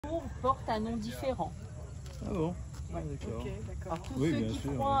tour porte un nom différent. Ah bon? Ouais. D'accord. Ok, d'accord. Alors tous Oui, ceux bien qui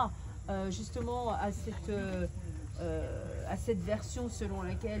sûr, croient justement à cette version selon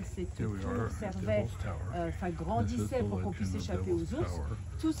laquelle cette Here we tour are at servait, Devil's Tower. enfin This is grandissait the pour qu'on puisse legend of échapper aux Devil's ours, Tower.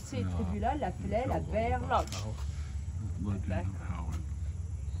 tous ces Yeah. tribus-là l'appelaient la Tell them Bear about Lodge. how- Legend of how it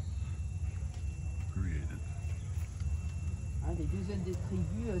created. Hein, les deux autres des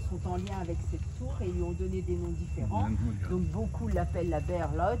tribus sont en lien avec cette tour et lui ont donné des noms différents. And then we got Donc beaucoup l'appellent la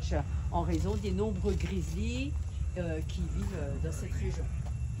Bear Lodge en raison des nombreux grizzlies qui vivent dans cette région.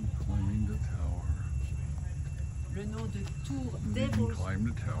 climbing the tower. Le nom de tour You can Devil's climb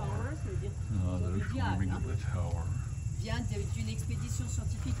the tower. Tower, ça veut dire They're du diable, climbing hein, the tower. vient d'une expédition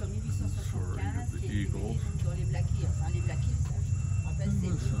scientifique en Sorry, 1875 the qui a été menée Eagles. donc dans les Black Hills. Hein, les Black Hills, ça, je rappelle, And c'est the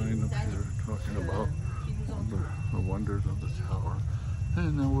une sign up montagne here talking qui about nous entoure. the wonders of the tower.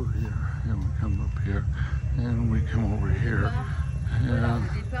 And then we're here, and we come up here, and we come over here. Voilà, And au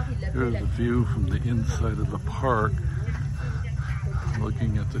départ, il l'appelait here's la a view from the inside of the park,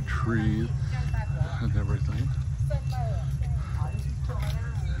 looking at the trees and everything.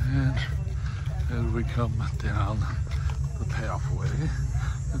 And as we come down the pathway,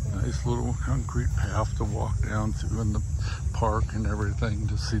 a nice little concrete path to walk down through in the park and everything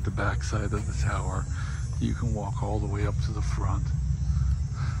to see the backside of the tower. You can walk all the way up to the front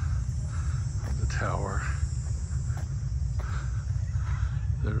of the tower.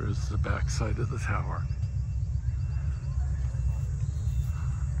 There is the backside of the tower.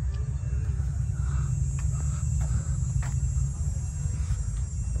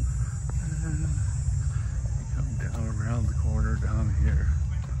 And you come down around the corner down here.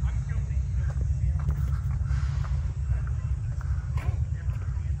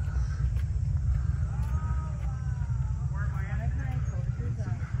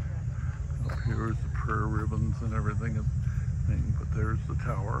 Up here is the prayer ribbons and everything, but there's the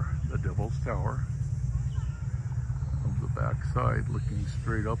tower, the Devil's Tower. Of the backside, looking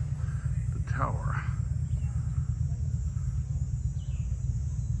straight up the tower.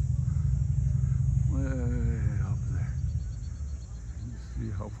 Way up there. You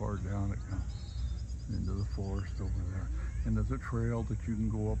see how far down it goes into the forest over there. And there's a trail that you can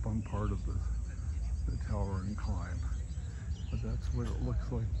go up on part of the tower and climb. But that's what it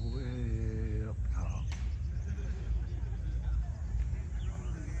looks like way up top.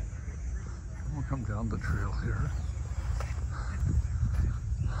 We'll come down the trail here.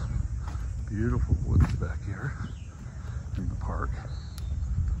 Beautiful woods back here in the park.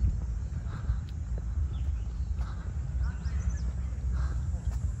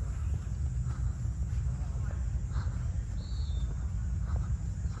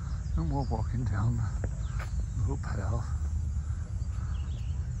 And we're walking down the little path.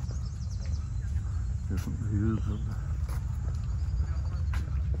 Different views of the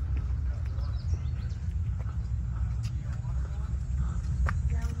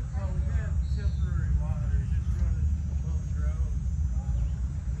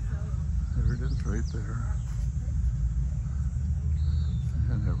there it is right there.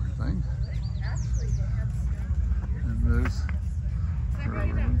 And everything. And there's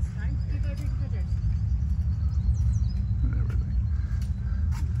ribbons and everything.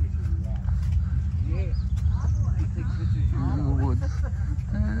 In the woods.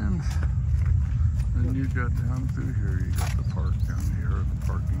 And then you got down through here, you got the park down here, the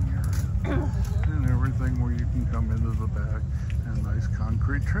parking area, and everything where you can come into the back, and a nice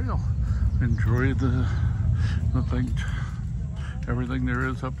concrete trail. Enjoy the thing, everything there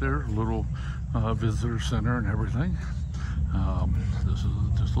is up there, a little visitor center and everything. This is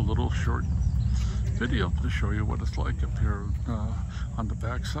just a little short video to show you what it's like up here on the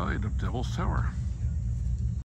back side of Devil's Tower.